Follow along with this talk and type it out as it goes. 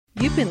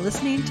You've been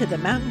listening to The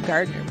Mountain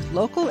Gardener with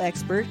local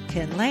expert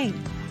Ken Lane.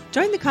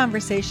 Join the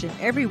conversation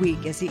every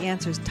week as he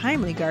answers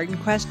timely garden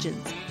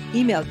questions.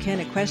 Email Ken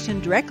a question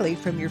directly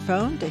from your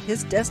phone to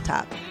his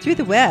desktop through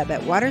the web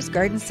at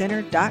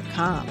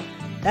watersgardencenter.com.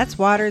 That's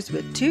Waters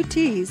with 2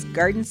 T's,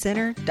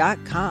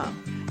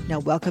 gardencenter.com. Now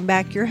welcome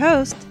back your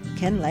host,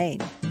 Ken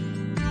Lane.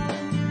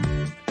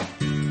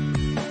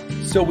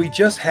 So we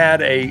just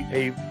had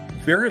a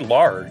very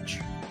large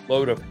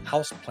load of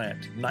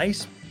houseplant,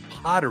 nice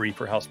pottery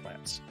for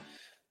houseplants.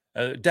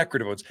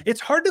 Decorative ones.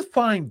 It's hard to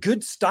find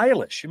good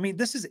stylish. I mean,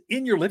 this is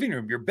in your living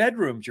room, your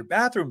bedrooms, your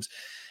bathrooms.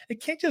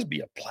 It can't just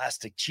be a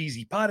plastic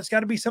cheesy pot. It's got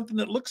to be something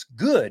that looks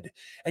good.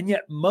 And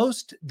yet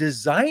most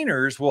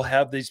designers will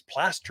have these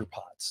plaster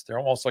pots. They're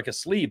almost like a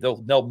sleeve.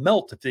 They'll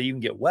melt if they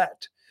even get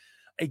wet.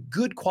 A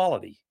good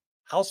quality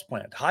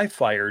houseplant, high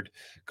fired,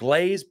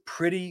 glazed,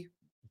 pretty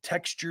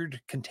textured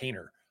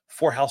container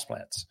for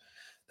houseplants.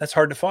 That's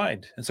hard to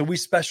find. And so we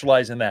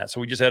specialize in that. So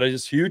we just had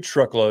this huge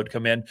truckload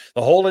come in.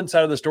 The whole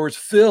inside of the store is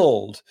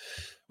filled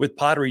with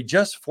pottery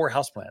just for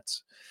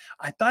houseplants.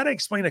 I thought I'd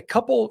explain a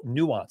couple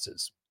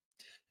nuances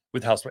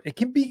with houseplants.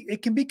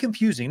 It can be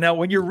confusing. Now,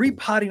 when you're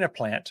repotting a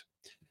plant,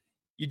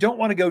 you don't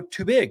want to go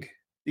too big.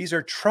 These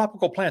are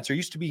tropical plants. They're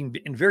used to being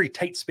in very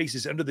tight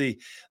spaces under the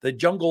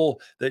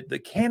jungle,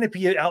 the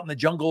canopy out in the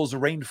jungles, the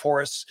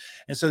rainforests.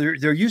 And so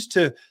they're used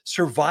to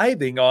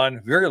surviving on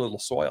very little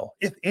soil.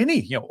 If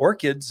any,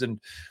 orchids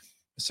and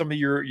some of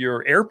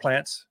your air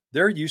plants,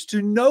 they're used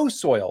to no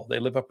soil.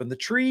 They live up in the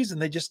trees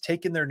and they just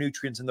take in their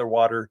nutrients and their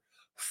water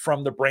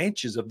from the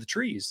branches of the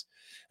trees.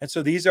 And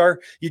so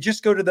you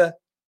just go to the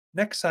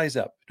next size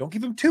up. Don't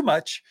give them too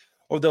much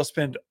or they'll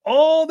spend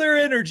all their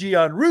energy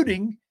on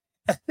rooting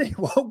and they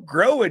won't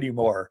grow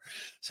anymore.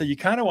 So you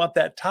kind of want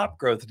that top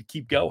growth to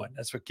keep going.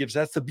 That's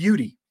the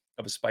beauty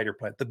of a spider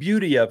plant, the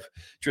beauty of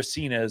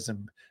dracaenas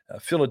and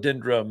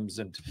philodendrons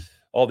and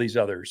all these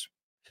others.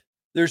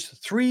 There's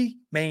 3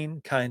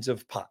 main kinds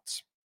of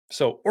pots.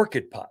 So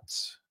orchid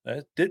pots,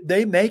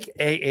 they make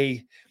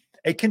a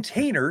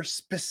container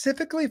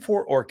specifically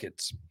for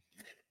orchids.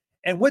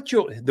 And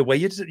the way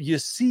you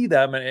see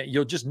them, and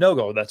you'll just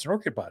know, that's an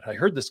orchid pot. I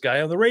heard this guy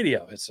on the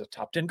radio. It's a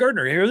top 10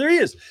 gardener. Here he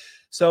is.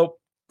 So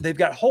they've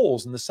got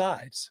holes in the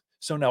sides.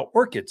 So now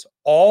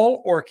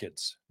all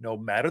orchids, no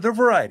matter the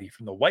variety,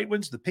 from the white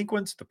ones, the pink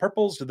ones, the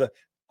purples,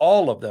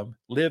 all of them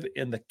live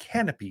in the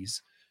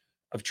canopies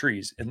of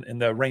trees in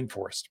the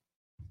rainforest.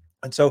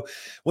 And so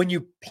when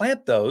you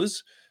plant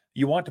those,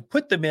 you want to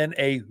put them in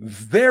a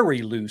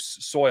very loose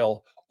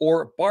soil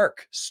or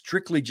bark,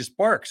 strictly just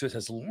bark. So it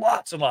has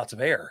lots and lots of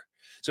air.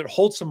 So it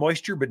holds some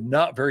moisture, but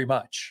not very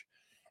much.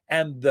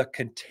 And the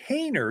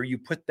container, you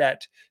put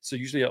that, so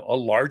usually a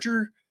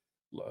larger,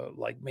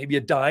 like maybe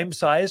a dime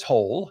size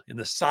hole in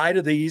the side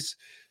of these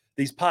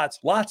pots,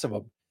 lots of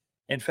them.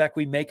 In fact,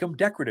 we make them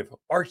decorative,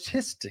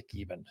 artistic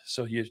even.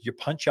 So you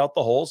punch out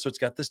the hole. So it's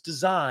got this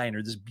design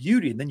or this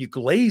beauty, and then you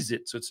glaze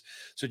it. So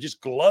it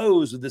just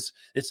glows with this.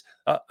 It's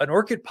an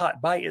orchid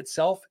pot by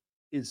itself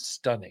is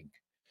stunning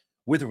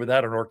with or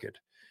without an orchid.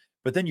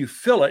 But then you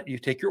fill it, you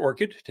take your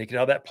orchid, take it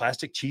out of that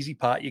plastic cheesy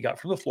pot you got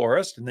from the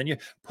florist, and then you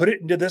put it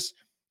into this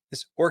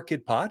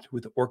orchid pot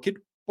with orchid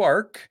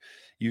bark.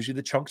 Usually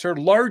the chunks are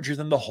larger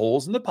than the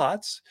holes in the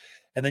pots,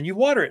 and then you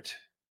water it.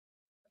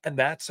 And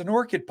that's an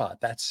orchid pot.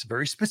 That's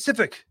very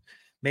specific,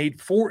 made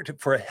for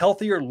a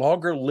healthier,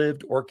 longer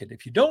lived orchid.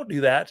 If you don't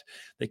do that,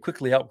 they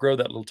quickly outgrow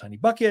that little tiny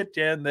bucket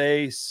and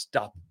they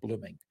stop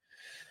blooming.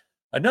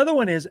 Another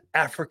one is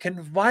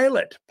African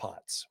violet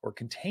pots or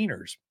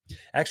containers.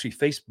 Actually,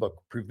 Facebook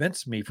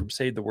prevents me from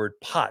saying the word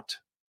pot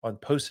on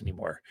posts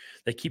anymore.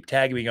 They keep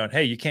tagging me on,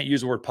 hey, you can't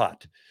use the word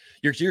pot.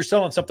 You're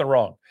selling something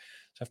wrong.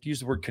 So I have to use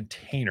the word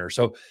container.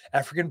 So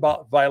African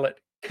violet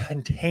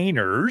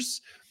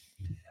containers,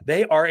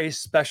 they are a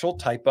special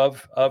type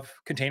of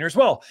container as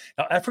well.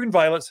 Now, African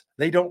violets,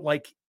 they don't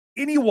like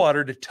any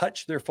water to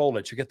touch their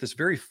foliage. You get this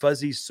very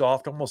fuzzy,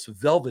 soft, almost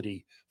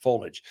velvety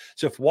foliage.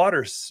 So if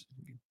water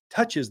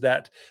touches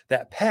that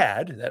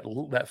pad,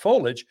 that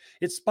foliage,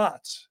 it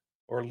spots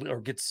or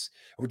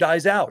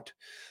dies out.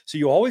 So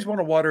you always want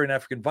to water an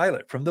African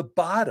violet from the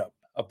bottom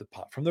of the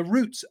pot, from the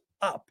roots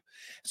up.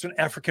 So an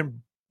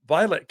African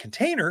violet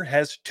container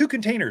has 2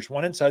 containers,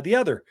 one inside the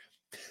other.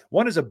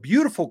 One is a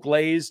beautiful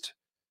glazed,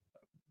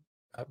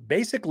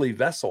 basically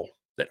vessel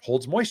that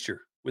holds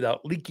moisture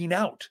without leaking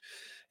out.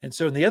 And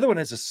so the other one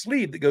has a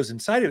sleeve that goes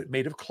inside of it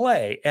made of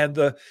clay. And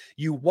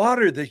you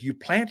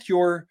plant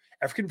your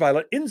African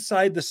violet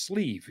inside the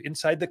sleeve,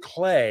 inside the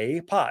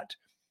clay pot.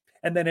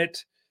 And then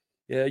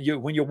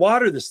when you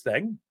water this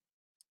thing,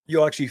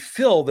 you'll actually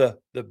fill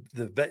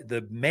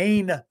the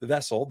main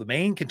vessel, the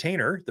main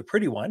container, the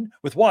pretty one,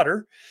 with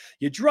water.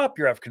 You drop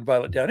your African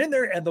violet down in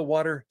there, and the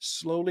water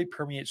slowly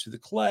permeates through the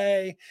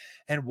clay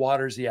and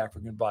waters the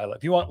African violet.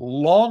 If you want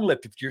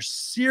long-lived, if you're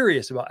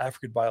serious about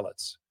African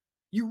violets,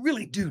 you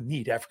really do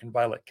need African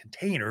violet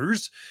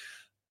containers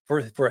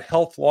for a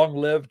health,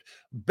 long-lived,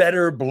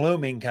 better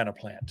blooming kind of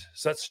plant.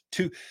 So that's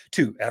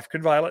two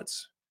African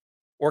violets,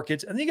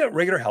 orchids, and then you got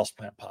regular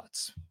houseplant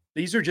pots.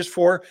 These are just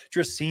for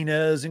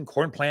dracaenas and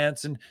corn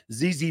plants and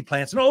ZZ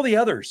plants and all the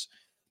others.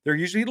 They're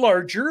usually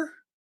larger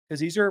because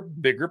these are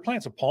bigger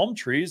plants. A palm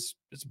tree is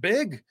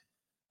big.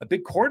 A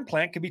big corn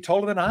plant can be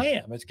taller than I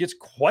am. It gets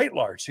quite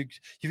large. So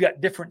you've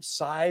got different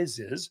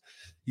sizes.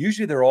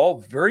 Usually they're all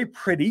very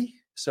pretty.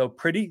 So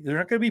pretty, they're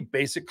not going to be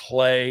basic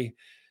clay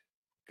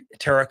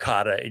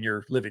terracotta in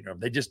your living room.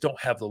 They just don't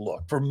have the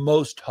look for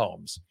most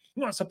homes.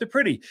 You want something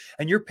pretty,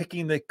 and you're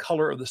picking the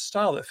color or the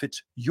style that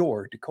fits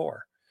your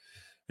decor.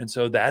 And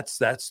so that's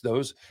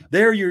those.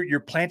 There you're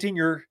planting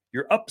your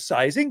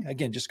upsizing.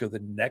 Again, just go the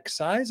next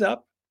size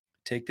up.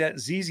 Take that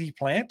ZZ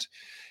plant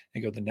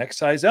and go the next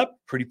size up.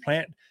 Pretty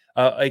plant,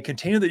 a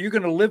container that you're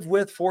going to live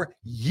with for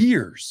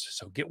years.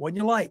 So get one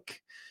you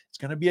like. It's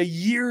going to be a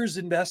year's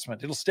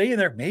investment. It'll stay in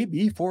there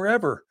maybe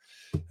forever.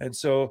 And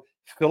so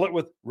fill it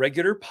with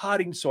regular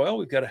potting soil.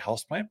 We've got a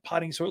houseplant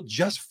potting soil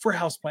just for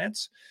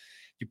houseplants.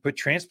 You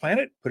transplant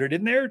it, put it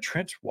in there,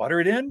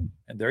 water it in,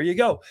 and there you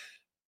go.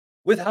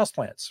 With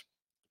houseplants,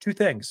 two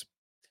things.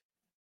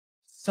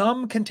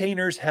 Some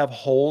containers have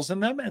holes in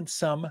them and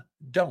some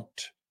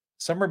don't.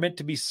 Some are meant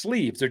to be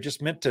sleeves. They're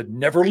just meant to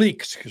never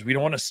leak because we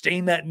don't want to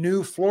stain that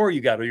new floor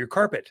you got or your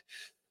carpet.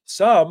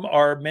 Some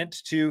are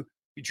meant to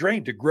be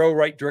drained, to grow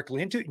right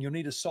directly into it, and you'll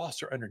need a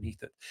saucer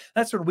underneath it.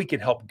 That's when we can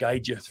help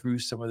guide you through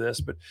some of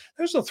this. But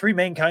there's the three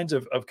main kinds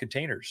of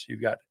containers.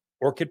 You've got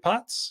orchid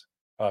pots,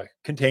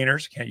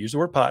 containers, can't use the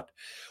word pot,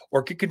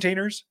 orchid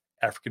containers,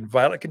 African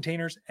violet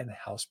containers, and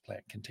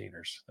houseplant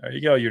containers. There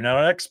you go. You're now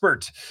an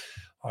expert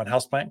on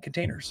houseplant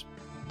containers.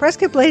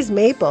 Prescott Blaze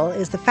maple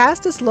is the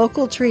fastest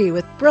local tree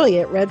with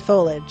brilliant red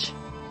foliage.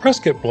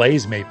 Prescott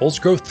Blaze maples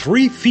grow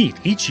 3 feet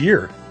each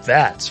year.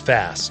 That's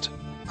fast.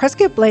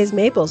 Prescott Blaze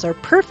maples are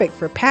perfect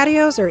for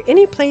patios or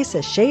any place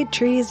a shade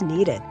tree is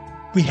needed.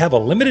 We have a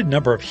limited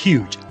number of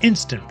huge,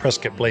 instant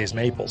Prescott Blaze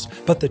maples,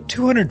 but the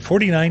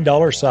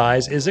 $249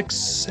 size is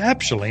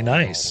exceptionally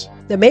nice.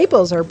 The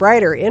maples are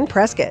brighter in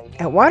Prescott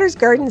at Waters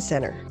Garden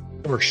Center.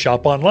 Or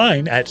shop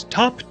online at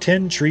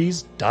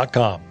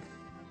top10trees.com.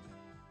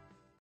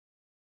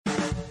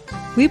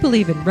 We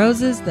believe in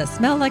roses that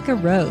smell like a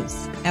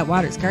rose at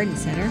Waters Garden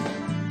Center.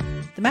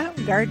 The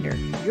Mountain Gardener,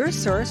 your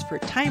source for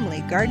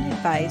timely garden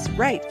advice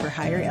right for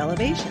higher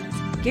elevations.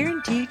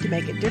 Guaranteed to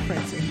make a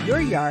difference in your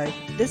yard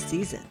this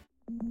season.